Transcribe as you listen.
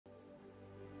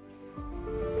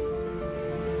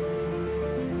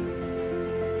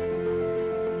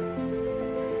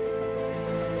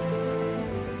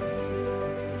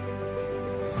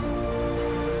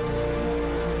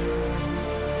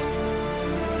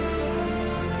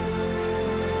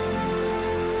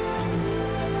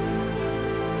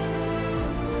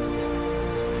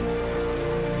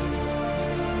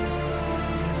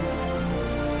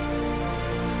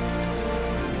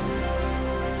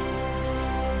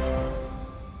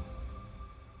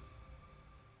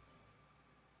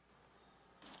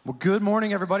Well, good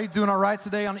morning, everybody. Doing all right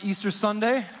today on Easter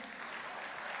Sunday?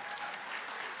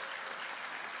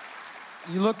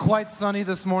 You look quite sunny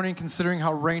this morning considering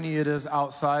how rainy it is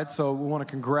outside, so we want to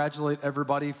congratulate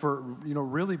everybody for,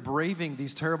 really braving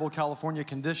these terrible California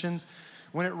conditions.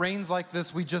 When it rains like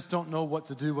this, we just don't know what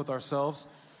to do with ourselves.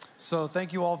 So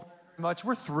thank you all very much.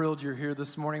 We're thrilled you're here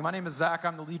this morning. My name is Zach.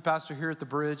 I'm the lead pastor here at The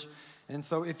Bridge. And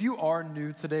so if you are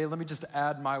new today, let me just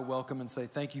add my welcome and say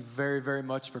thank you very, very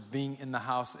much for being in the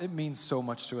house. It means so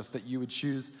much to us that you would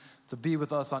choose to be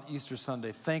with us on Easter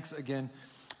Sunday. Thanks again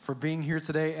for being here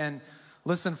today. And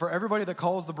listen, for everybody that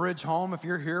calls The Bridge home, if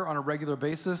you're here on a regular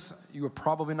basis, you are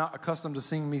probably not accustomed to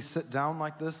seeing me sit down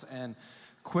like this and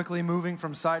quickly moving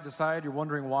from side to side. You're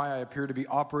wondering why I appear to be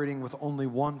operating with only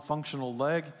one functional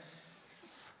leg.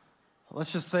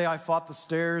 Let's just say I fought the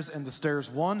stairs and the stairs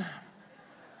won,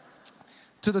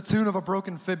 to the tune of a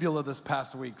broken fibula this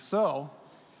past week. So,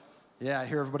 yeah, I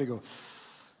hear everybody go.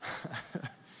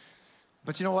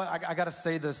 But you know what? I got to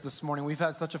say this morning. We've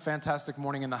had such a fantastic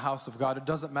morning in the house of God. It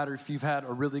doesn't matter if you've had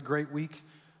a really great week,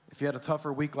 if you had a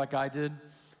tougher week like I did.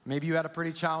 Maybe you had a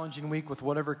pretty challenging week with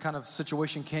whatever kind of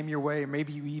situation came your way, or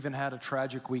maybe you even had a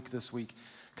tragic week this week.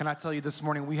 Can I tell you this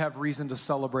morning, we have reason to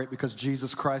celebrate because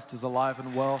Jesus Christ is alive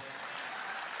and well,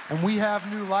 and we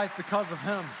have new life because of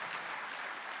him.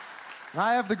 And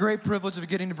I have the great privilege of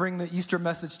getting to bring the Easter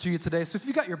message to you today. So if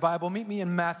you got your Bible, meet me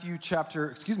in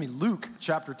Luke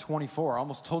chapter 24. I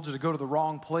almost told you to go to the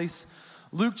wrong place.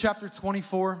 Luke chapter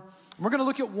 24. And we're going to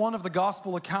look at one of the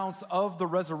gospel accounts of the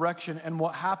resurrection and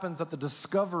what happens at the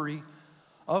discovery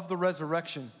of the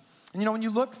resurrection. And when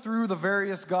you look through the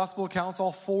various gospel accounts,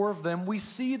 all four of them, we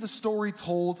see the story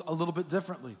told a little bit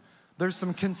differently. There's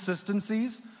some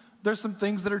consistencies. There's some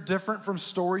things that are different from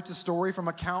story to story, from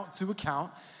account to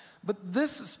account. But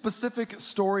this specific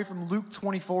story from Luke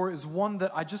 24 is one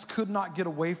that I just could not get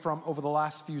away from over the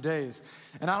last few days.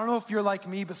 And I don't know if you're like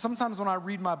me, but sometimes when I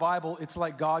read my Bible, it's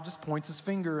like God just points his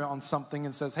finger on something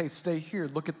and says, hey, stay here,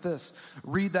 look at this,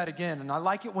 read that again. And I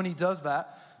like it when he does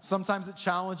that. Sometimes it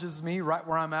challenges me right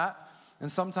where I'm at, and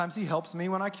sometimes he helps me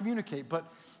when I communicate.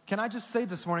 But can I just say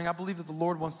this morning, I believe that the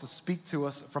Lord wants to speak to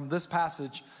us from this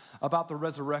passage about the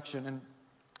resurrection. And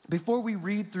before we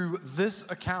read through this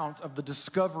account of the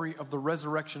discovery of the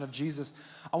resurrection of Jesus,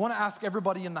 I want to ask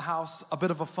everybody in the house a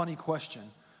bit of a funny question.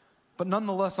 But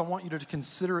nonetheless, I want you to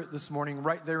consider it this morning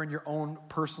right there in your own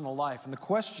personal life. And the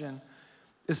question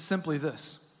is simply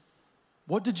this: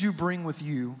 what did you bring with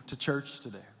you to church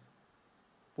today?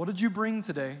 What did you bring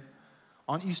today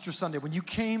on Easter Sunday? When you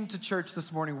came to church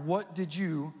this morning, what did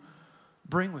you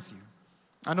bring with you?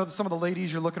 I know that some of the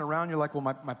ladies, you're looking around, you're like,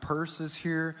 well, my purse is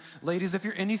here. Ladies, if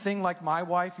you're anything like my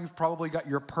wife, you've probably got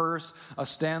your purse, a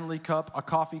Stanley cup, a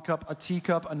coffee cup, a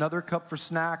teacup, another cup for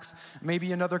snacks,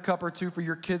 maybe another cup or two for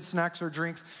your kids' snacks or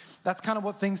drinks. That's kind of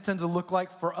what things tend to look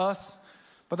like for us.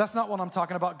 But that's not what I'm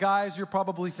talking about. Guys, you're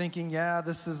probably thinking, yeah,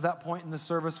 this is that point in the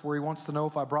service where he wants to know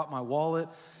if I brought my wallet.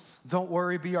 Don't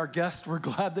worry, be our guest. We're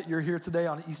glad that you're here today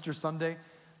on Easter Sunday.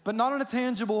 But not in a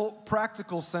tangible,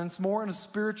 practical sense, more in a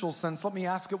spiritual sense. Let me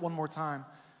ask it one more time.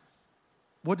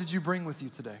 What did you bring with you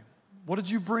today? What did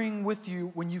you bring with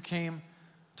you when you came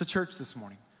to church this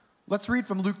morning? Let's read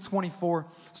from Luke 24,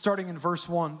 starting in verse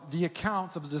 1, the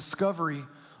account of the discovery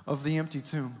of the empty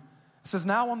tomb. It says,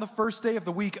 now on the first day of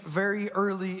the week, very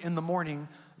early in the morning,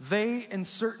 they and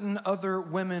certain other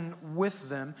women with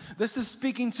them. This is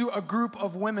speaking to a group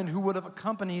of women who would have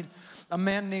accompanied a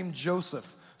man named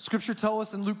Joseph. Scripture tells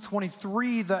us in Luke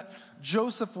 23 that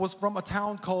Joseph was from a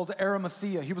town called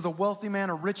Arimathea. He was a wealthy man,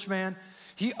 a rich man.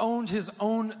 He owned his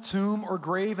own tomb or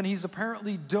grave, and he's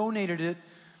apparently donated it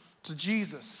to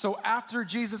Jesus. So after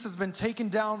Jesus has been taken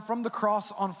down from the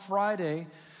cross on Friday,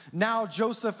 now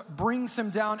Joseph brings him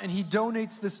down and he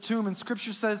donates this tomb. And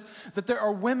Scripture says that there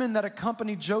are women that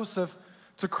accompany Joseph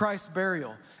to Christ's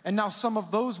burial. And now some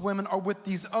of those women are with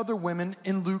these other women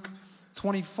in Luke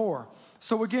 24.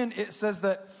 So again, it says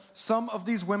that some of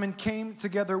these women came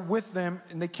together with them,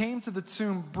 and they came to the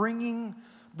tomb bringing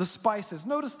the spices.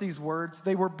 Notice these words.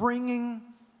 They were bringing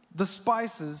the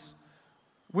spices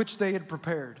which they had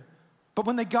prepared. But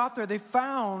when they got there, they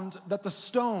found that the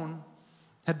stone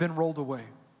had been rolled away,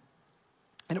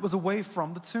 and it was away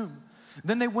from the tomb.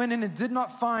 Then they went in and did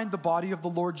not find the body of the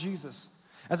Lord Jesus.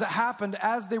 As it happened,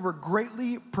 as they were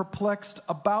greatly perplexed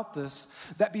about this,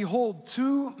 that behold,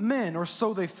 two men, or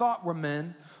so they thought were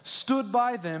men, stood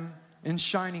by them in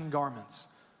shining garments.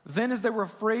 Then as they were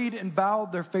afraid and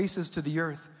bowed their faces to the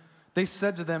earth, they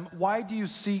said to them, why do you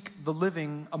seek the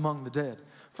living among the dead?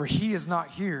 For he is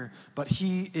not here, but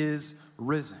he is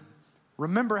risen.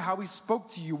 Remember how he spoke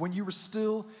to you when you were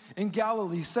still in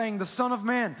Galilee, saying, the Son of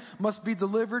Man must be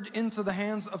delivered into the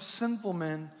hands of sinful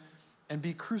men and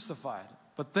be crucified.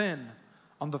 But then,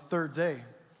 on the third day,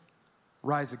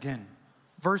 rise again.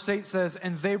 Verse 8 says,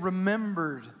 and they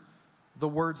remembered the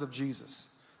words of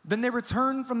Jesus. Then they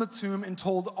returned from the tomb and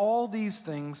told all these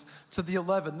things to the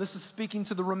 11. This is speaking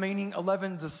to the remaining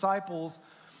 11 disciples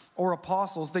or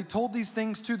apostles. They told these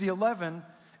things to the 11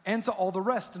 and to all the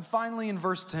rest. And finally, in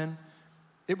verse 10,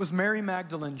 it was Mary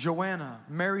Magdalene, Joanna,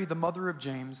 Mary the mother of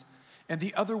James, and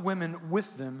the other women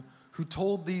with them who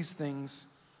told these things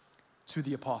to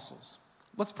the apostles.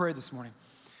 Let's pray this morning.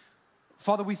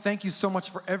 Father, we thank you so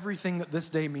much for everything that this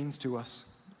day means to us.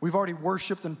 We've already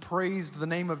worshiped and praised the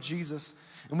name of Jesus,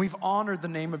 and we've honored the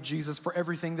name of Jesus for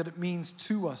everything that it means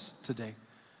to us today.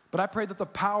 But I pray that the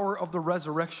power of the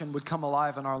resurrection would come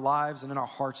alive in our lives and in our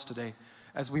hearts today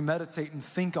as we meditate and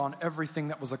think on everything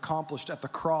that was accomplished at the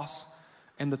cross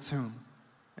and the tomb.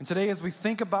 And today, as we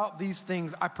think about these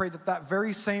things, I pray that that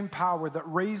very same power that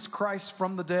raised Christ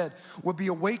from the dead would be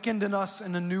awakened in us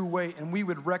in a new way, and we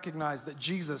would recognize that,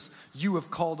 Jesus, you have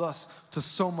called us to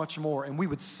so much more, and we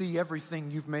would see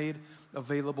everything you've made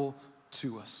available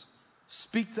to us.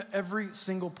 Speak to every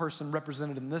single person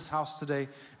represented in this house today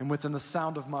and within the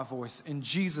sound of my voice. In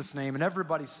Jesus' name. And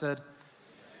everybody said,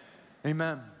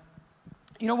 amen.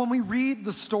 You know, when we read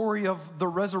the story of the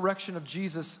resurrection of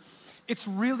Jesus, it's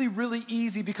really, really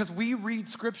easy because we read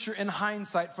Scripture in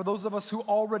hindsight. For those of us who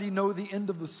already know the end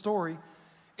of the story,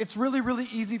 it's really, really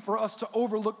easy for us to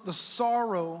overlook the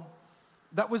sorrow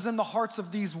that was in the hearts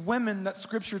of these women that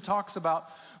Scripture talks about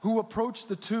who approached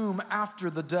the tomb after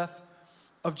the death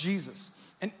of Jesus.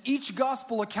 And each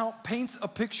gospel account paints a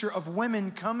picture of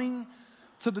women coming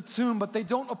to the tomb, but they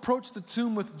don't approach the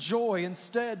tomb with joy.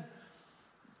 Instead,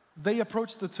 they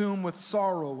approach the tomb with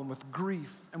sorrow and with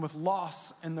grief and with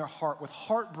loss in their heart, with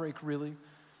heartbreak really,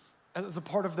 as a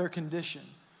part of their condition.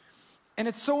 And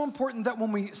it's so important that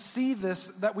when we see this,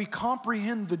 that we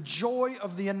comprehend the joy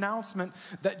of the announcement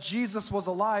that Jesus was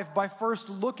alive by first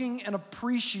looking and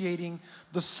appreciating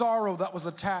the sorrow that was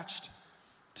attached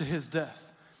to his death.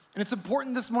 And it's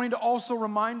important this morning to also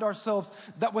remind ourselves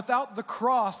that without the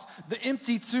cross, the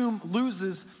empty tomb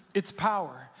loses its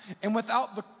power. And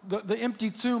without the empty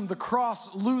tomb, the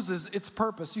cross loses its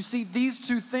purpose. You see, these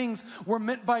two things were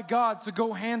meant by God to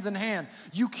go hand in hand.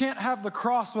 You can't have the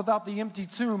cross without the empty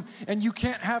tomb, and you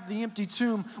can't have the empty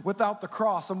tomb without the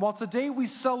cross. And while today we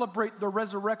celebrate the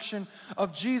resurrection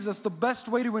of Jesus, the best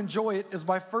way to enjoy it is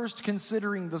by first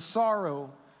considering the sorrow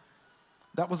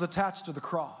that was attached to the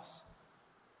cross.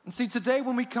 And see, today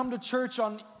when we come to church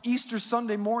on Easter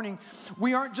Sunday morning,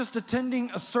 we aren't just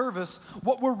attending a service.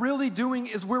 What we're really doing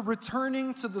is we're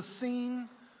returning to the scene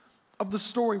of the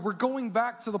story. We're going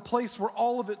back to the place where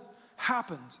all of it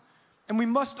happened. And we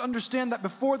must understand that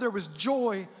before there was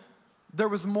joy, there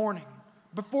was mourning.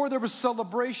 Before there was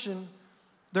celebration,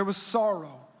 there was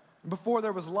sorrow. And before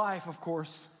there was life, of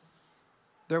course,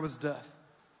 there was death.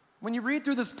 When you read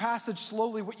through this passage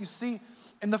slowly, what you see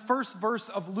in the first verse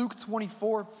of Luke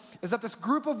 24 is that this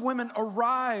group of women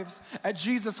arrives at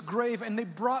Jesus' grave and they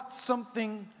brought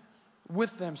something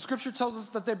with them. Scripture tells us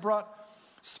that they brought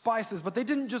spices, but they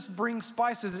didn't just bring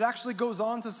spices. It actually goes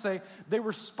on to say they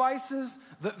were spices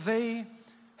that they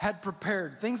had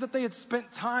prepared, things that they had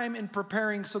spent time in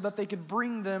preparing so that they could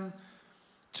bring them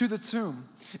to the tomb.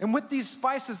 And with these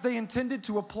spices, they intended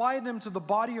to apply them to the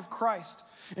body of Christ.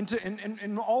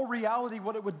 In all reality,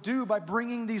 what it would do by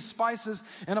bringing these spices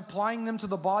and applying them to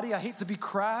the body, I hate to be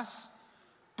crass,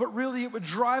 but really it would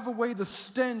drive away the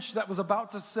stench that was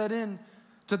about to set in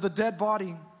to the dead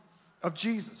body of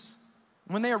Jesus.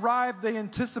 When they arrived, they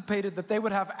anticipated that they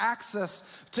would have access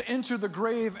to enter the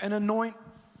grave and anoint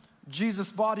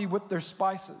Jesus' body with their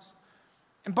spices.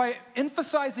 And by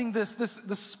emphasizing the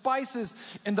spices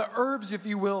and the herbs, if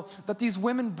you will, that these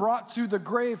women brought to the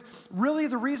grave, really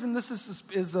the reason this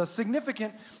is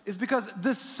significant is because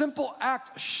this simple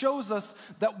act shows us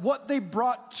that what they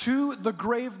brought to the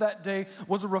grave that day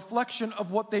was a reflection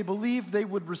of what they believed they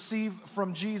would receive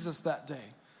from Jesus that day.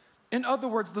 In other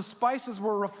words, the spices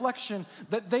were a reflection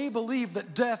that they believed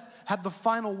that death had the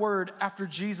final word after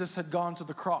Jesus had gone to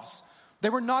the cross. They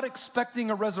were not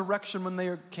expecting a resurrection when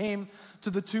they came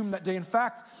to the tomb that day. In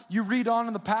fact, you read on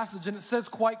in the passage and it says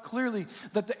quite clearly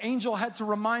that the angel had to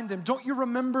remind them, don't you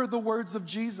remember the words of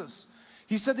Jesus?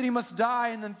 He said that he must die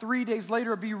and then 3 days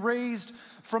later be raised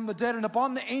from the dead. And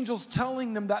upon the angels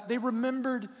telling them that, they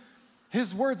remembered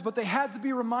his words, but they had to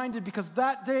be reminded because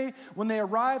that day when they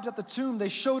arrived at the tomb, they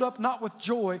showed up not with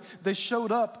joy, they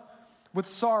showed up with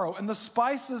sorrow. And the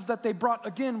spices that they brought,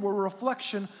 again, were a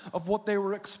reflection of what they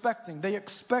were expecting. They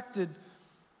expected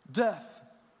death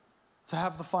to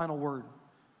have the final word.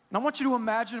 And I want you to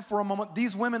imagine for a moment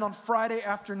these women on Friday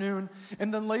afternoon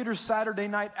and then later Saturday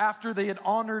night after they had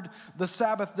honored the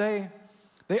Sabbath day,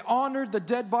 they honored the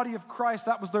dead body of Christ.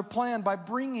 That was their plan by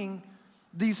bringing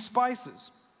these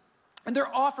spices. And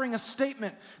they're offering a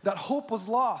statement that hope was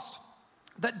lost,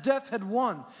 that death had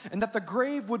won, and that the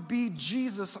grave would be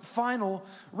Jesus' final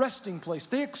resting place.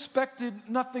 They expected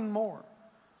nothing more.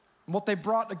 And what they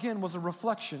brought, again, was a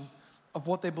reflection of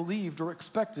what they believed or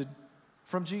expected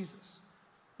from Jesus.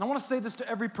 And I want to say this to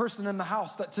every person in the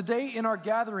house, that today in our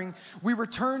gathering, we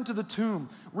return to the tomb.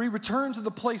 We return to the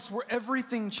place where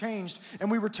everything changed, and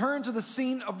we return to the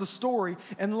scene of the story.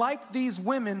 And like these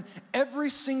women, every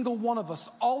single one of us,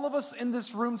 all of us in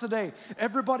this room today,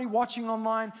 everybody watching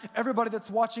online, everybody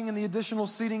that's watching in the additional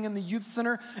seating in the youth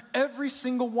center, every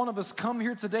single one of us come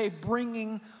here today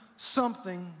bringing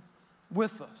something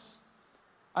with us.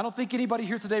 I don't think anybody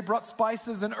here today brought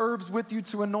spices and herbs with you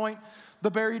to anoint the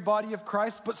buried body of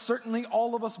Christ, but certainly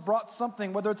all of us brought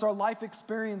something, whether it's our life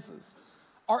experiences,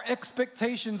 our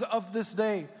expectations of this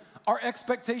day, our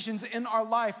expectations in our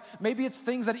life. Maybe it's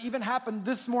things that even happened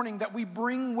this morning that we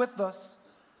bring with us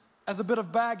as a bit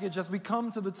of baggage as we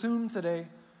come to the tomb today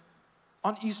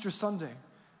on Easter Sunday.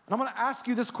 And I'm going to ask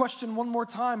you this question one more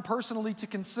time personally to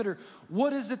consider.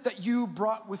 What is it that you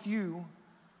brought with you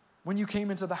when you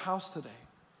came into the house today?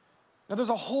 Now, there's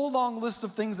a whole long list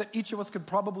of things that each of us could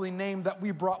probably name that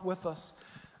we brought with us.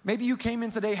 Maybe you came in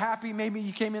today happy. Maybe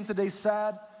you came in today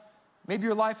sad. Maybe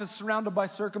your life is surrounded by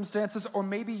circumstances, or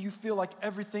maybe you feel like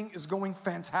everything is going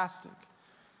fantastic.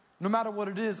 No matter what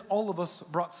it is, all of us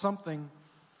brought something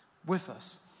with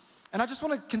us. And I just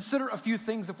want to consider a few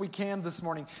things if we can this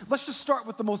morning. Let's just start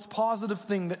with the most positive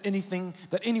thing that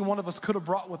any one of us could have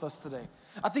brought with us today.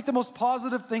 I think the most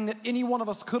positive thing that any one of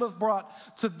us could have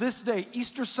brought to this day,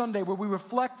 Easter Sunday, where we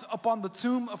reflect upon the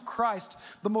tomb of Christ,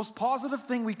 the most positive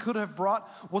thing we could have brought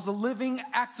was a living,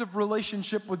 active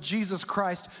relationship with Jesus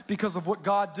Christ because of what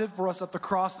God did for us at the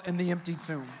cross and the empty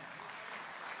tomb.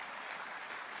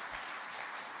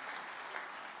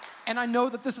 And I know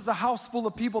that this is a house full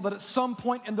of people that at some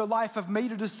point in their life have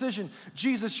made a decision.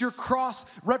 Jesus, your cross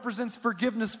represents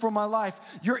forgiveness for my life.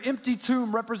 Your empty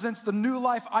tomb represents the new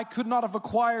life I could not have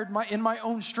acquired in my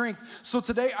own strength. So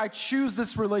today I choose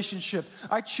this relationship.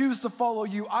 I choose to follow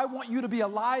you. I want you to be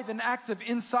alive and active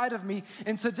inside of me.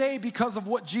 And today, because of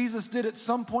what Jesus did at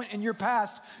some point in your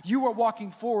past, you are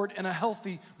walking forward in a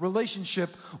healthy relationship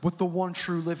with the one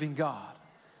true living God.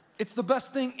 It's the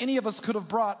best thing any of us could have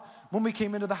brought when we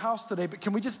came into the house today. But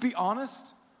can we just be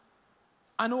honest?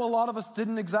 I know a lot of us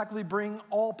didn't exactly bring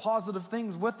all positive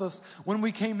things with us when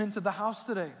we came into the house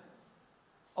today.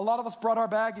 A lot of us brought our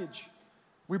baggage.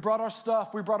 We brought our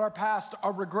stuff. We brought our past,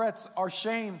 our regrets, our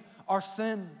shame, our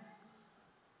sin,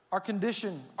 our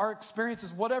condition, our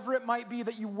experiences, whatever it might be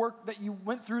that you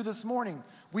went through this morning.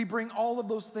 We bring all of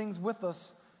those things with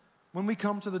us when we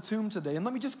come to the tomb today. And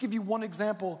let me just give you one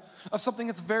example of something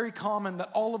that's very common that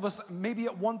all of us, maybe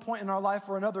at one point in our life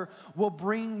or another, will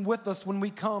bring with us when we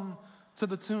come to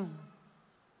the tomb.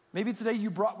 Maybe today you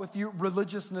brought with you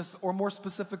religiousness, or more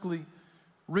specifically,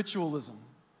 ritualism.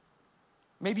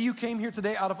 Maybe you came here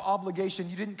today out of obligation.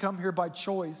 You didn't come here by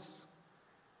choice.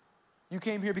 You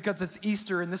came here because it's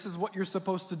Easter and this is what you're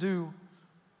supposed to do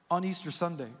on Easter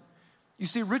Sunday. You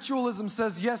see, ritualism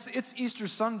says, yes, it's Easter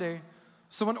Sunday,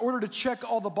 so in order to check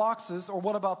all the boxes, or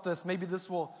what about this? Maybe this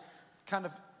will kind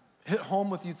of hit home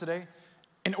with you today.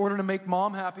 In order to make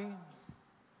mom happy,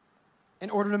 in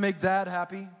order to make dad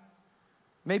happy,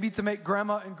 maybe to make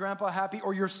grandma and grandpa happy,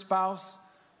 or your spouse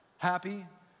happy,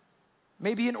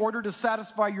 maybe in order to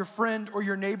satisfy your friend or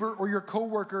your neighbor or your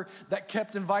coworker that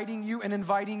kept inviting you and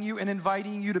inviting you and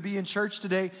inviting you to be in church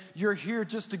today, you're here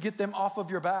just to get them off of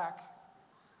your back.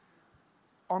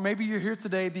 Or maybe you're here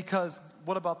today because,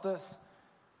 what about this?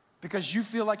 Because you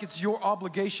feel like it's your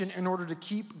obligation in order to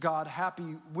keep God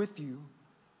happy with you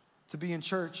to be in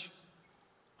church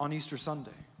on Easter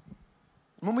Sunday.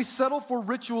 When we settle for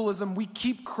ritualism, we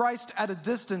keep Christ at a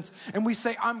distance and we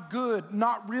say, I'm good,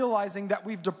 not realizing that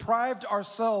we've deprived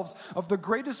ourselves of the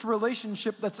greatest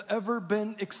relationship that's ever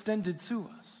been extended to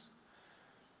us.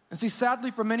 And see,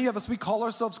 sadly for many of us, we call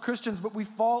ourselves Christians, but we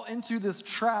fall into this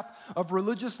trap of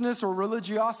religiousness or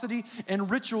religiosity and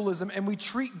ritualism, and we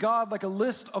treat God like a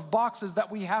list of boxes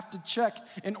that we have to check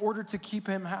in order to keep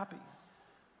Him happy.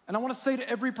 And I want to say to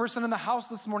every person in the house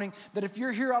this morning that if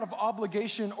you're here out of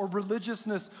obligation or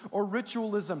religiousness or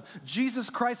ritualism, Jesus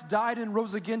Christ died and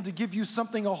rose again to give you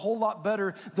something a whole lot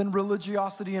better than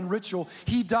religiosity and ritual.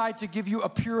 He died to give you a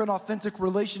pure and authentic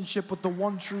relationship with the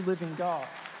one true living God.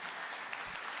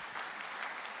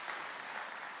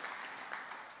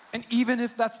 And even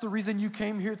if that's the reason you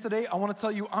came here today, I want to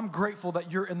tell you, I'm grateful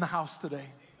that you're in the house today.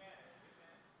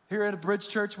 Here at Bridge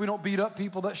Church, we don't beat up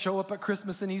people that show up at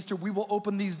Christmas and Easter. We will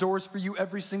open these doors for you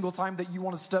every single time that you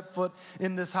want to step foot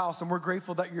in this house, and we're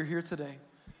grateful that you're here today.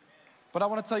 But I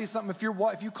want to tell you something.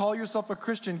 If you call yourself a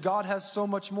Christian, God has so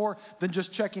much more than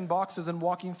just checking boxes and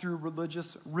walking through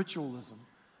religious ritualism.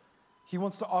 He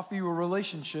wants to offer you a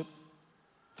relationship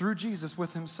through Jesus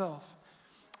with himself.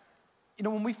 You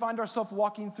know, when we find ourselves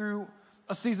walking through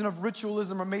a season of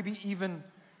ritualism or maybe even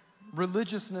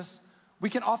religiousness, we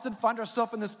can often find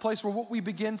ourselves in this place where what we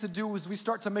begin to do is we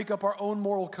start to make up our own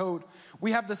moral code.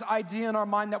 We have this idea in our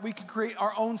mind that we can create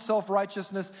our own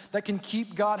self-righteousness that can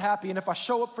keep God happy. And if I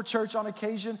show up for church on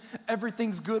occasion,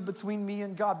 everything's good between me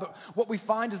and God. But what we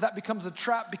find is that becomes a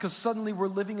trap because suddenly we're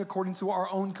living according to our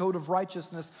own code of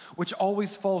righteousness, which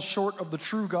always falls short of the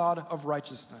true God of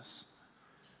righteousness.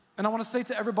 And I want to say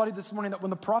to everybody this morning that when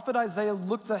the prophet Isaiah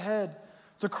looked ahead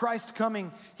to Christ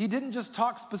coming, he didn't just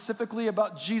talk specifically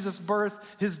about Jesus' birth,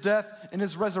 his death, and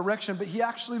his resurrection, but he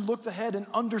actually looked ahead and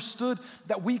understood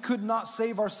that we could not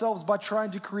save ourselves by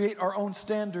trying to create our own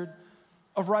standard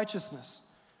of righteousness.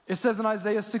 It says in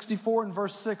Isaiah 64 and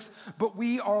verse 6, "But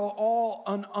we are all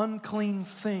an unclean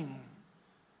thing,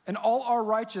 and all our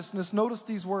righteousness," notice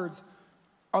these words,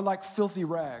 "are like filthy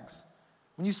rags."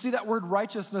 When you see that word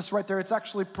righteousness right there, it's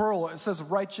actually plural. It says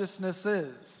righteousness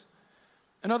is.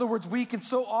 In other words, we can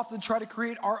so often try to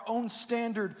create our own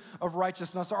standard of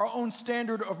righteousness, our own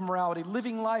standard of morality,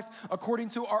 living life according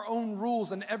to our own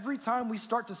rules. And every time we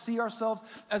start to see ourselves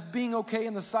as being okay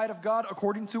in the sight of God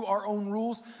according to our own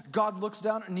rules, God looks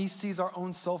down and he sees our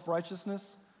own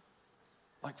self-righteousness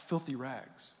like filthy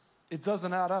rags. It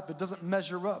doesn't add up. It doesn't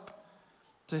measure up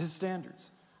to his standards.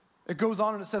 It goes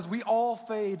on and it says, "We all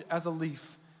fade as a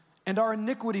leaf, and our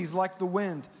iniquities like the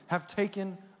wind have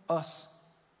taken us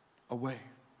away."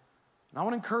 And I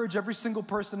want to encourage every single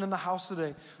person in the house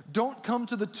today, don't come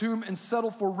to the tomb and settle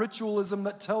for ritualism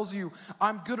that tells you,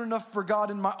 I'm good enough for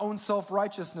God in my own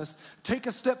self-righteousness. Take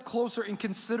a step closer and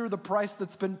consider the price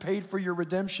that's been paid for your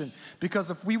redemption. Because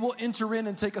if we will enter in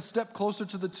and take a step closer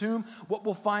to the tomb, what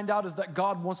we'll find out is that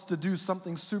God wants to do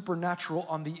something supernatural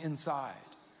on the inside.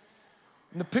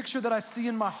 And the picture that I see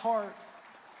in my heart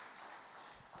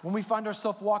when we find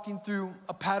ourselves walking through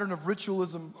a pattern of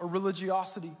ritualism or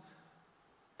religiosity,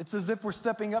 it's as if we're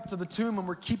stepping up to the tomb and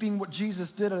we're keeping what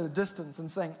Jesus did at a distance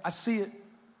and saying, I see it,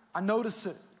 I notice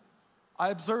it,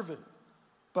 I observe it,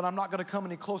 but I'm not going to come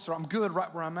any closer. I'm good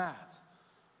right where I'm at.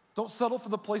 Don't settle for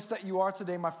the place that you are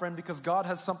today, my friend, because God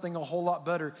has something a whole lot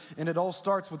better, and it all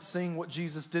starts with seeing what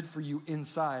Jesus did for you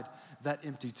inside that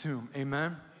empty tomb.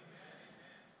 Amen?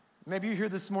 Maybe you're here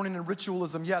this morning in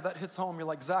ritualism. Yeah, that hits home. You're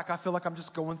like, Zach, I feel like I'm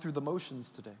just going through the motions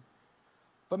today.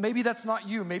 But maybe that's not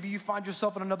you. Maybe you find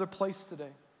yourself in another place today.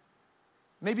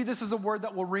 Maybe this is a word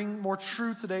that will ring more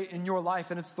true today in your life,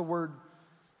 and it's the word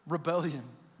rebellion.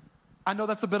 I know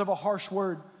that's a bit of a harsh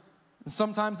word, and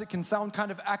sometimes it can sound kind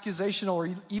of accusational or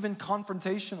even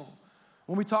confrontational.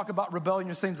 When we talk about rebellion,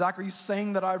 you're saying, Zach, are you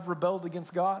saying that I've rebelled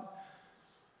against God?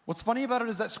 What's funny about it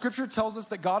is that Scripture tells us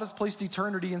that God has placed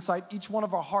eternity inside each one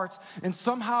of our hearts, and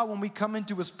somehow when we come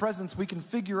into his presence, we can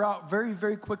figure out very,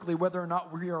 very quickly whether or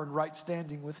not we are in right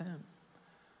standing with him.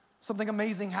 Something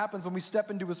amazing happens when we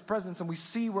step into his presence and we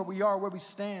see where we are, where we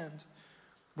stand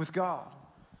with God.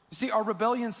 You see, our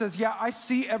rebellion says, yeah, I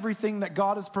see everything that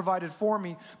God has provided for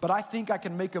me, but I think I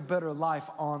can make a better life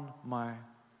on my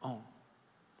own.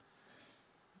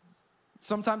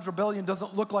 Sometimes rebellion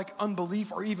doesn't look like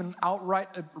unbelief or even outright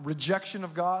rejection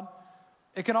of God.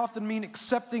 It can often mean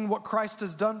accepting what Christ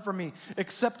has done for me,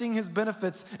 accepting his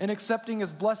benefits and accepting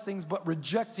his blessings, but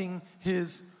rejecting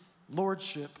his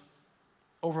lordship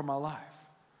over my life.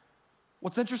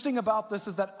 What's interesting about this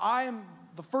is that I am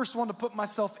the first one to put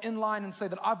myself in line and say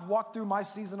that I've walked through my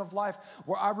season of life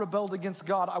where I rebelled against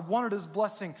God. I wanted his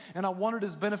blessing and I wanted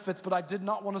his benefits, but I did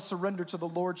not want to surrender to the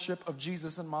lordship of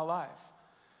Jesus in my life.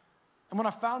 And when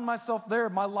I found myself there,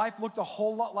 my life looked a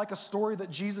whole lot like a story that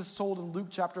Jesus told in Luke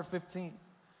chapter 15.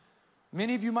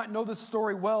 Many of you might know this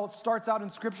story well. It starts out in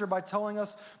Scripture by telling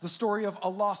us the story of a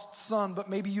lost son, but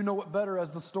maybe you know it better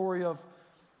as the story of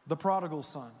the prodigal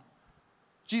son.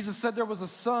 Jesus said there was a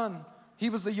son. He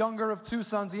was the younger of two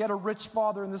sons. He had a rich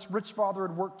father, and this rich father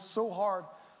had worked so hard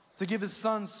to give his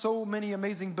son so many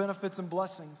amazing benefits and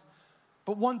blessings.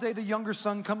 But one day the younger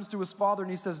son comes to his father and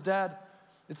he says, Dad,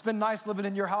 it's been nice living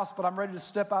in your house, but I'm ready to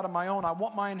step out on my own. I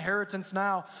want my inheritance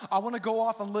now. I want to go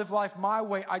off and live life my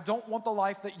way. I don't want the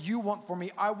life that you want for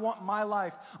me. I want my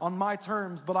life on my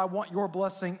terms, but I want your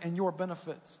blessing and your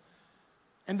benefits.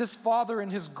 And this father in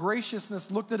his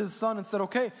graciousness looked at his son and said,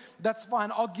 okay, that's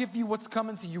fine. I'll give you what's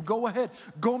coming to you. Go ahead.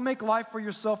 Go make life for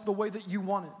yourself the way that you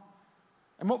want it.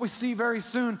 And what we see very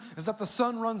soon is that the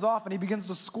son runs off and he begins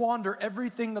to squander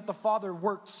everything that the father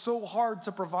worked so hard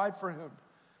to provide for him.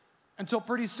 Until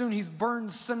pretty soon he's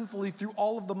burned sinfully through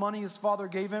all of the money his father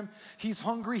gave him. He's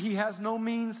hungry. He has no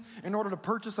means in order to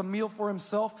purchase a meal for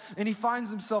himself. And he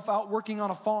finds himself out working on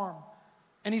a farm.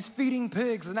 And he's feeding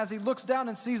pigs. And as he looks down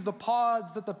and sees the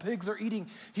pods that the pigs are eating,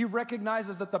 he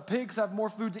recognizes that the pigs have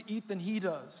more food to eat than he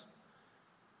does.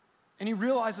 And he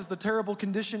realizes the terrible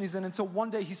condition he's in until one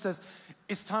day he says,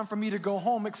 it's time for me to go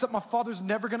home, except my father's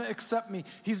never going to accept me.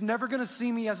 He's never going to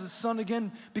see me as his son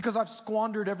again because I've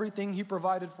squandered everything he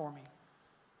provided for me.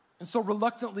 And so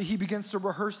reluctantly, he begins to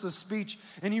rehearse this speech,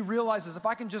 and he realizes if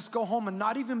I can just go home and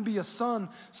not even be a son,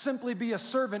 simply be a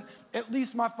servant, at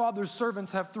least my father's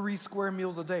servants have 3 square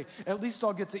meals a day. At least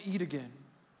I'll get to eat again.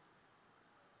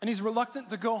 And he's reluctant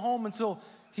to go home until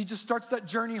he just starts that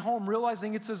journey home,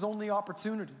 realizing it's his only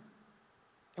opportunity.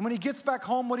 And when he gets back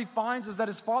home, what he finds is that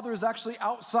his father is actually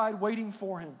outside waiting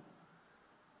for him.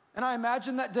 And I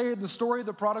imagine that day in the story of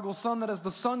the prodigal son, that as the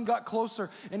son got closer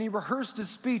and he rehearsed his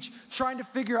speech, trying to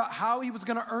figure out how he was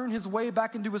going to earn his way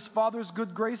back into his father's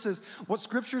good graces, what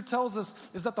scripture tells us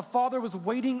is that the father was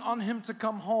waiting on him to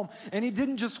come home. And he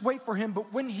didn't just wait for him,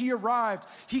 but when he arrived,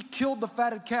 he killed the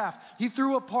fatted calf. He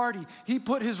threw a party. He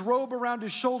put his robe around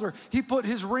his shoulder. He put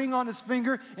his ring on his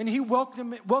finger, and he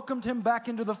welcomed him back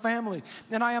into the family.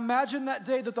 And I imagine that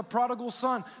day that the prodigal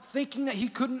son, thinking that he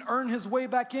couldn't earn his way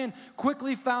back in,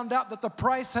 quickly found out that the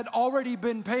price had already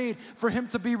been paid for him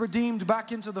to be redeemed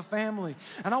back into the family.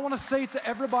 And I want to say to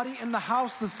everybody in the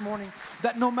house this morning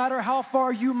that no matter how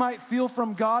far you might feel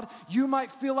from God, you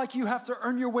might feel like you have to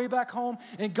earn your way back home,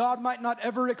 and God might not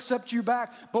ever accept you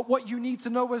back. But what you need to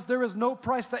know is there is no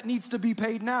price that needs to be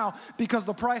paid now, because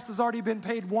the price has already been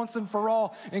paid once and for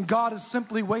all, and God is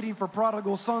simply waiting for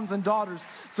prodigal sons and daughters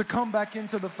to come back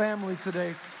into the family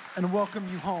today and welcome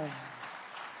you home.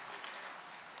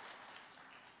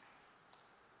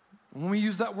 When we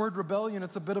use that word rebellion,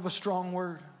 it's a bit of a strong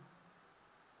word.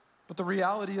 But the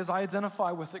reality is I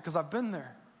identify with it because I've been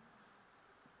there.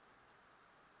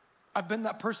 I've been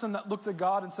that person that looked at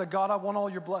God and said, God, I want all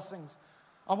your blessings.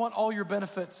 I want all your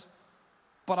benefits,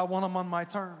 but I want them on my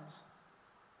terms.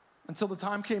 Until the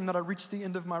time came that I reached the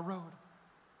end of my road.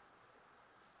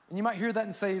 And you might hear that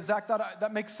and say, Zach,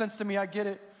 that makes sense to me, I get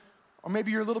it. Or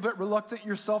maybe you're a little bit reluctant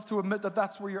yourself to admit that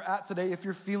that's where you're at today if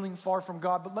you're feeling far from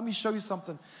God. But let me show you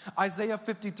something. Isaiah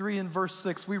 53 and verse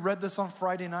 6. We read this on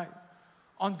Friday night,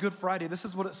 on Good Friday. This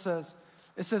is what it says.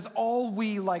 It says, all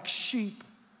we like sheep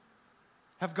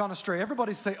have gone astray.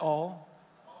 Everybody say all.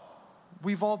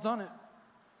 We've all done it.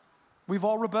 We've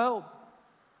all rebelled.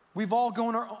 We've all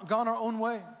gone our own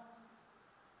way.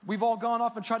 We've all gone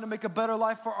off and tried to make a better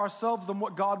life for ourselves than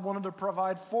what God wanted to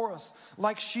provide for us.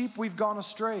 Like sheep, we've gone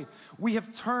astray. We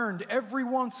have turned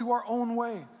everyone to our own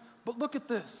way. But look at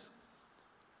this.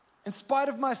 In spite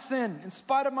of my sin, in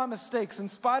spite of my mistakes, in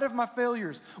spite of my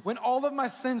failures, when all of my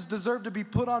sins deserve to be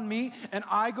put on me and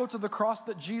I go to the cross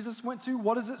that Jesus went to,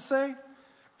 what does it say?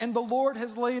 And the Lord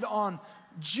has laid on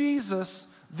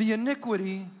Jesus the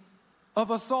iniquity of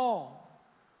us all.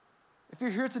 If you're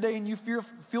here today and you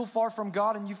feel far from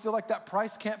God and you feel like that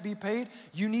price can't be paid,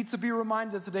 you need to be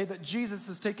reminded today that Jesus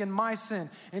has taken my sin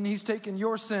and he's taken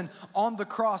your sin on the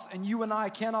cross, and you and I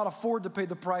cannot afford to pay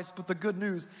the price, but the good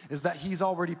news is that he's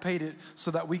already paid it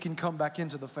so that we can come back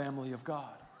into the family of God.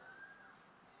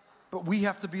 But we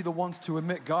have to be the ones to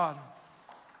admit, God,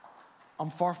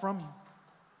 I'm far from you.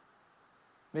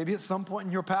 Maybe at some point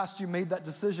in your past you made that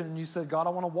decision and you said, God,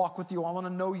 I want to walk with you, I want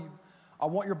to know you. I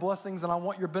want your blessings and I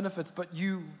want your benefits, but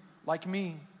you, like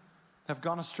me, have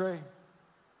gone astray.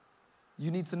 You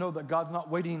need to know that God's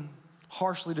not waiting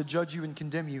harshly to judge you and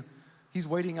condemn you. He's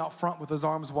waiting out front with his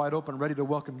arms wide open, ready to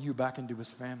welcome you back into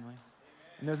his family. Amen.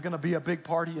 And there's going to be a big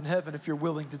party in heaven if you're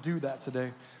willing to do that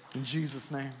today, in Jesus'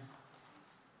 name.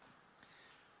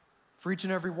 For each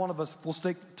and every one of us, we'll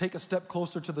take a step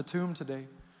closer to the tomb today.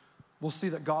 We'll see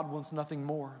that God wants nothing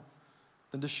more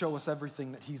than to show us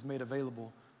everything that he's made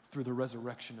available through the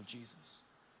resurrection of Jesus.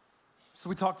 So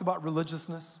we talked about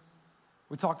religiousness.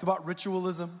 We talked about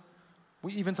ritualism.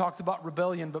 We even talked about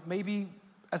rebellion. But maybe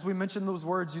as we mentioned those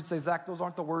words, you'd say, Zach, those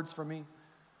aren't the words for me.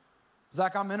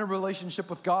 Zach, I'm in a relationship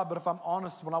with God, but if I'm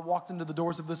honest, when I walked into the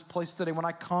doors of this place today, when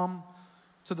I come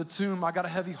to the tomb, I got a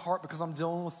heavy heart because I'm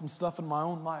dealing with some stuff in my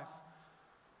own life.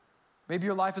 Maybe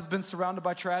your life has been surrounded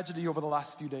by tragedy over the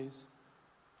last few days.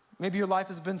 Maybe your life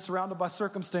has been surrounded by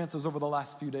circumstances over the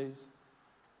last few days.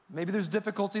 Maybe there's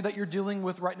difficulty that you're dealing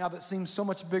with right now that seems so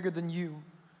much bigger than you.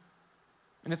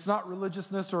 And it's not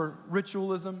religiousness or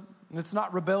ritualism, and it's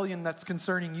not rebellion that's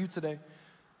concerning you today.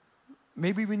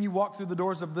 Maybe when you walk through the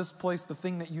doors of this place, the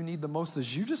thing that you need the most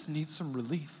is you just need some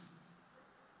relief.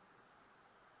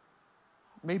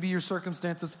 Maybe your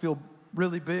circumstances feel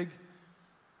really big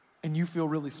and you feel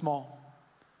really small.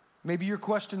 Maybe your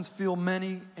questions feel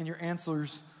many and your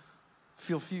answers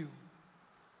feel few.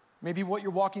 Maybe what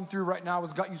you're walking through right now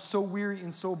has got you so weary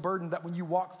and so burdened that when you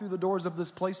walk through the doors of this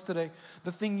place today,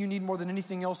 the thing you need more than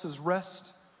anything else is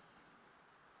rest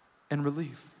and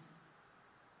relief.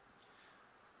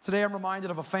 Today I'm reminded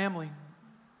of a family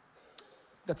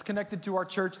that's connected to our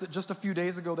church that just a few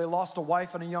days ago they lost a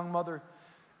wife and a young mother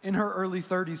in her early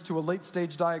 30s to a late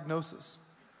stage diagnosis.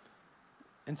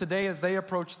 And today as they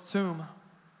approach the tomb,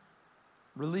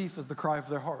 relief is the cry of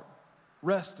their heart.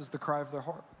 Rest is the cry of their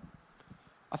heart.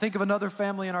 I think of another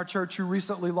family in our church who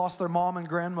recently lost their mom and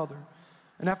grandmother.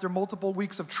 And after multiple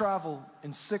weeks of travel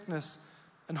and sickness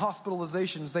and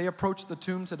hospitalizations, they approached the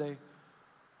tomb today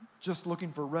just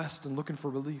looking for rest and looking for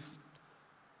relief.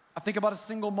 I think about a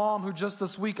single mom who just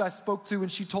this week I spoke to,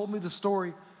 and she told me the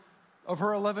story of her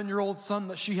 11-year-old son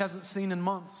that she hasn't seen in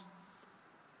months.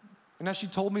 And as she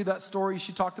told me that story,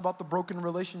 she talked about the broken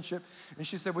relationship. And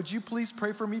she said, would you please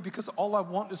pray for me? Because all I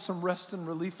want is some rest and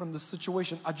relief from this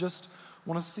situation. I just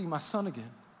want to see my son again.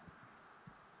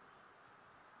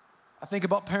 I think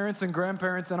about parents and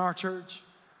grandparents in our church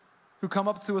who come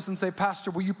up to us and say,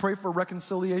 Pastor, will you pray for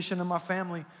reconciliation in my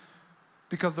family?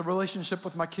 Because the relationship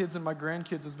with my kids and my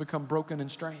grandkids has become broken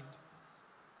and strained.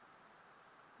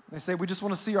 They say, we just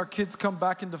want to see our kids come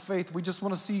back into faith. We just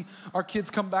want to see our kids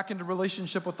come back into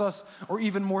relationship with us. Or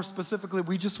even more specifically,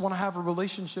 we just want to have a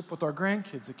relationship with our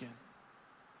grandkids again.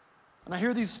 And I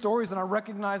hear these stories and I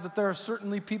recognize that there are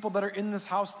certainly people that are in this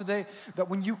house today that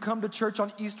when you come to church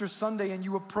on Easter Sunday and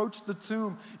you approach the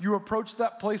tomb, you approach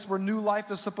that place where new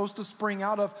life is supposed to spring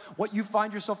out of, what you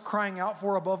find yourself crying out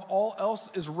for above all else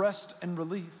is rest and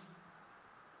relief.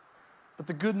 But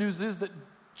the good news is that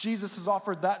Jesus has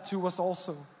offered that to us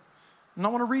also. And I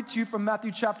want to read to you from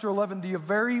Matthew chapter 11, the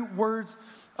very words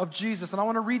of Jesus. And I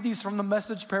want to read these from the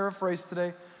Message paraphrase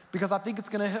today because I think it's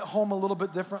going to hit home a little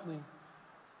bit differently.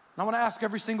 And I want to ask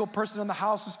every single person in the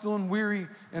house who's feeling weary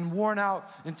and worn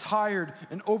out and tired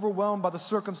and overwhelmed by the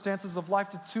circumstances of life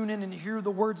to tune in and hear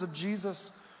the words of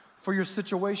Jesus for your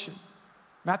situation.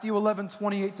 Matthew 11,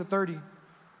 28-30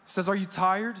 says, are you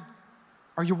tired?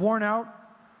 Are you worn out?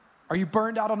 Are you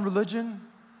burned out on religion?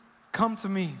 Come to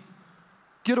me.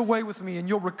 Get away with me and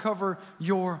you'll recover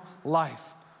your life.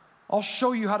 I'll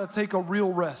show you how to take a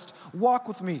real rest. Walk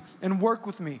with me and work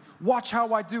with me. Watch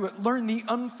how I do it. Learn the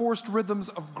unforced rhythms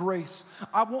of grace.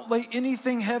 I won't lay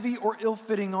anything heavy or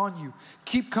ill-fitting on you.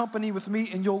 Keep company with me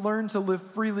and you'll learn to live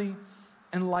freely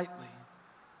and lightly.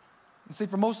 And see,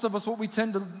 for most of us, what we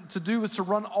tend to do is to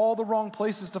run all the wrong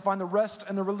places to find the rest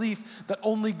and the relief that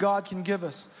only God can give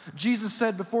us. Jesus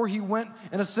said before he went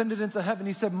and ascended into heaven,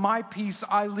 he said, my peace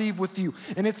I leave with you.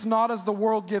 And it's not as the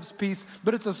world gives peace,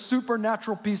 but it's a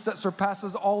supernatural peace that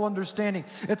surpasses all understanding.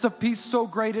 It's a peace so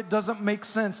great it doesn't make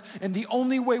sense. And the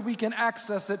only way we can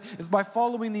access it is by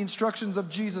following the instructions of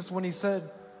Jesus when he said,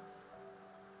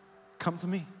 come to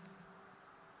me.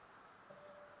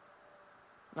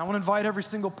 And I want to invite every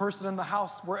single person in the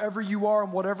house, wherever you are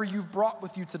and whatever you've brought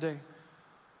with you today,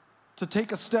 to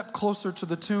take a step closer to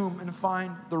the tomb and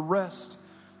find the rest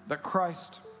that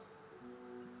Christ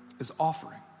is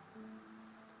offering.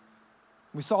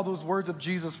 We saw those words of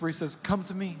Jesus where he says, come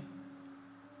to me,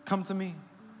 come to me.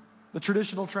 The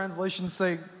traditional translations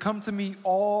say, come to me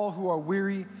all who are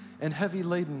weary and heavy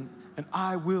laden, and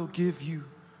I will give you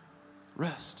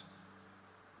rest.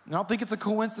 And I don't think it's a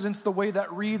coincidence the way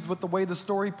that reads with the way the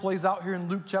story plays out here in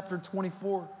Luke chapter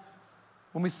 24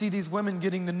 when we see these women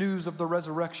getting the news of the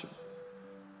resurrection.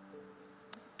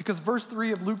 Because verse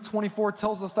 3 of Luke 24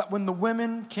 tells us that when the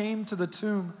women came to the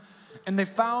tomb and they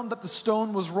found that the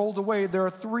stone was rolled away, there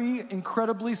are three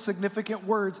incredibly significant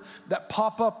words that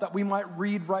pop up that we might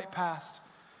read right past.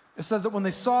 It says that when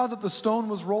they saw that the stone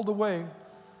was rolled away,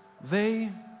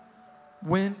 they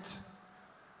went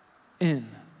in.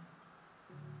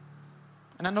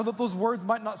 And I know that those words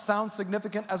might not sound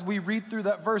significant as we read through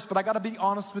that verse, but I got to be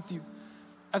honest with you.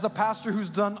 As a pastor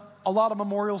who's done a lot of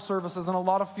memorial services and a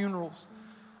lot of funerals,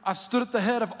 I've stood at the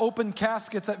head of open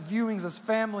caskets at viewings as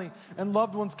family and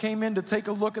loved ones came in to take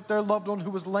a look at their loved one who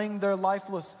was laying there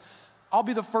lifeless. I'll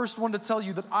be the first one to tell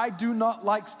you that I do not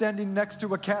like standing next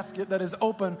to a casket that is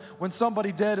open when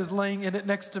somebody dead is laying in it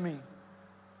next to me.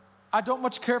 I don't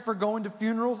much care for going to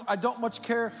funerals. I don't much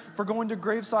care for going to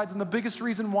gravesides. And the biggest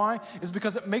reason why is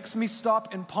because it makes me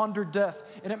stop and ponder death.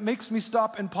 And it makes me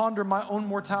stop and ponder my own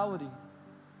mortality.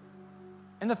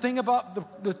 And the thing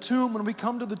about the tomb, when we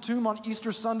come to the tomb on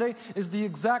Easter Sunday, is the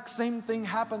exact same thing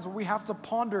happens where we have to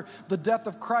ponder the death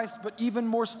of Christ, but even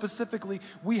more specifically,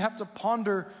 we have to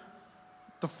ponder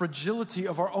the fragility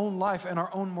of our own life and our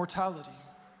own mortality.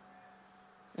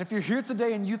 And if you're here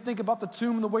today and you think about the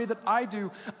tomb the way that I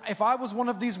do, if I was one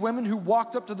of these women who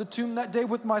walked up to the tomb that day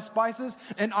with my spices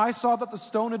and I saw that the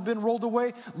stone had been rolled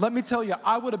away, let me tell you,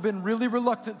 I would have been really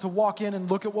reluctant to walk in and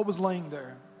look at what was laying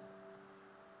there.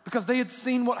 Because they had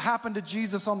seen what happened to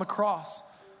Jesus on the cross.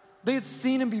 They had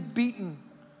seen him be beaten.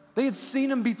 They had seen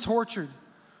him be tortured.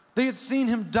 They had seen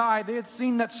him die. They had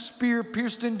seen that spear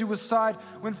pierced into his side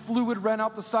when fluid ran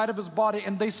out the side of his body,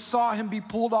 and they saw him be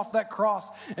pulled off that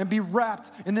cross and be wrapped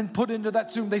and then put into that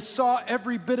tomb. They saw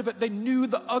every bit of it. They knew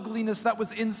the ugliness that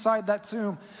was inside that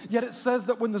tomb. Yet it says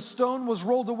that when the stone was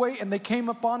rolled away and they came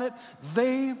upon it,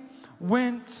 they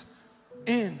went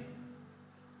in.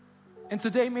 And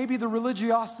today, maybe the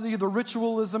religiosity, the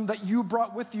ritualism that you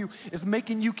brought with you is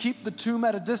making you keep the tomb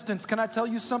at a distance. Can I tell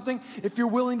you something? If you're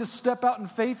willing to step out in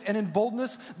faith and in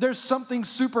boldness, there's something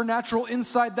supernatural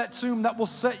inside that tomb that will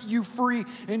set you free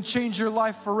and change your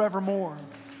life forevermore.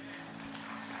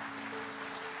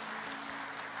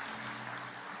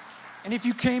 And if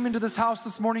you came into this house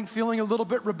this morning feeling a little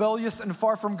bit rebellious and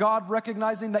far from God,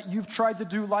 recognizing that you've tried to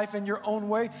do life in your own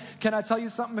way, can I tell you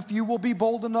something? If you will be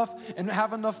bold enough and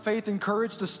have enough faith and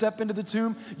courage to step into the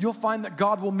tomb, you'll find that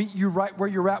God will meet you right where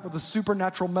you're at with a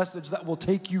supernatural message that will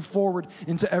take you forward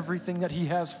into everything that He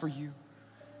has for you.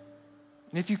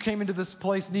 And if you came into this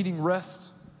place needing rest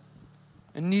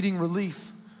and needing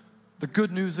relief, the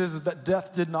good news is that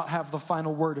death did not have the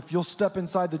final word. If you'll step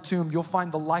inside the tomb, you'll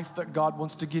find the life that God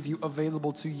wants to give you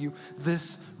available to you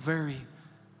this very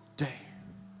day.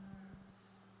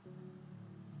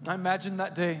 I imagine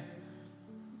that day,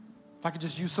 if I could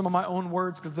just use some of my own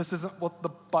words, because this isn't what the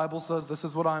Bible says, this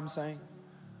is what I'm saying.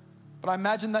 But I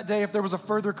imagine that day if there was a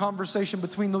further conversation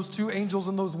between those two angels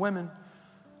and those women,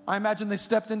 I imagine they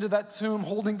stepped into that tomb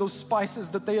holding those spices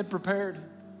that they had prepared.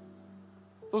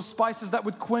 Those spices that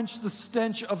would quench the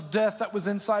stench of death that was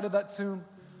inside of that tomb.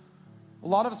 A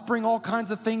lot of us bring all kinds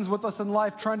of things with us in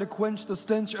life trying to quench the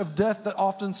stench of death that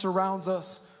often surrounds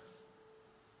us.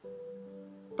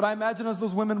 But I imagine as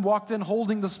those women walked in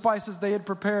holding the spices they had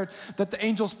prepared, that the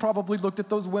angels probably looked at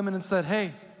those women and said,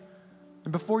 hey,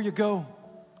 and before you go,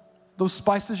 those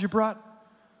spices you brought,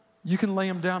 you can lay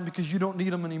them down because you don't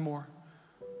need them anymore.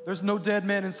 There's no dead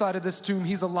man inside of this tomb.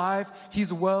 He's alive,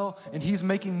 he's well, and he's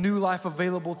making new life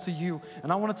available to you.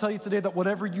 And I want to tell you today that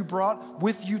whatever you brought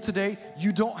with you today,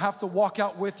 you don't have to walk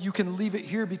out with. You can leave it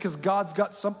here because God's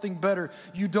got something better.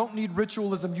 You don't need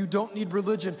ritualism. You don't need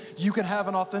religion. You can have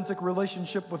an authentic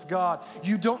relationship with God.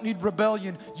 You don't need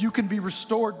rebellion. You can be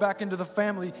restored back into the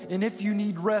family. And if you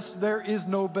need rest, there is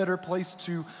no better place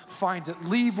to find it.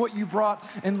 Leave what you brought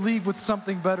and leave with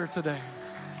something better today.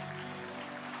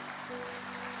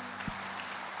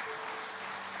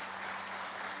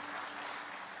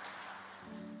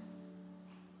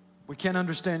 We can't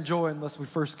understand joy unless we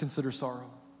first consider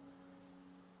sorrow.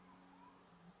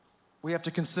 We have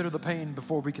to consider the pain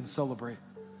before we can celebrate.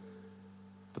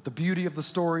 But the beauty of the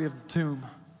story of the tomb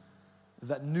is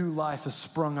that new life has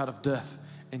sprung out of death,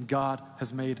 and God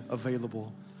has made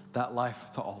available that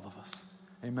life to all of us.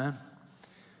 Amen.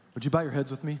 Would you bow your heads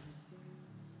with me?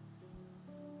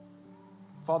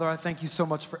 Father, I thank you so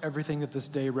much for everything that this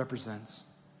day represents.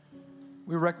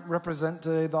 We represent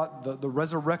today the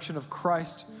resurrection of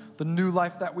Christ, the new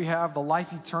life that we have, the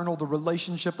life eternal, the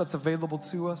relationship that's available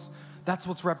to us. That's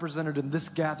what's represented in this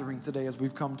gathering today as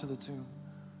we've come to the tomb.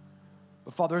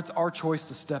 But Father, it's our choice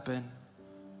to step in.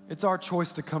 It's our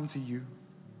choice to come to you.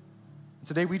 And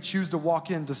today we choose to walk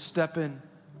in, to step in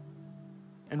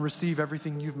and receive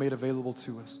everything you've made available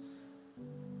to us.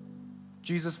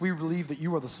 Jesus, we believe that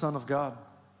you are the Son of God.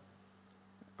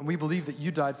 And we believe that you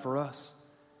died for us.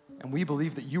 And we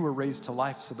believe that you were raised to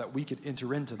life so that we could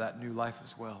enter into that new life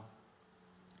as well.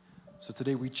 So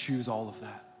today we choose all of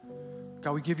that.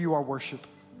 God, we give you our worship.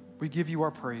 We give you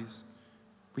our praise.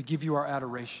 We give you our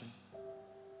adoration.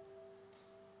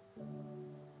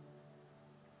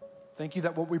 Thank you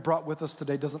that what we brought with us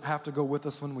today doesn't have to go with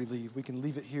us when we leave. We can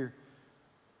leave it here.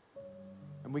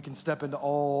 And we can step into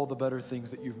all the better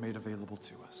things that you've made available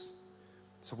to us.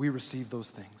 So we receive those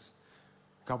things.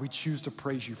 God, we choose to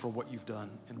praise you for what you've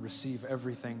done and receive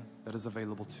everything that is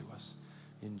available to us.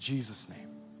 In Jesus' name,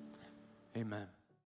 amen.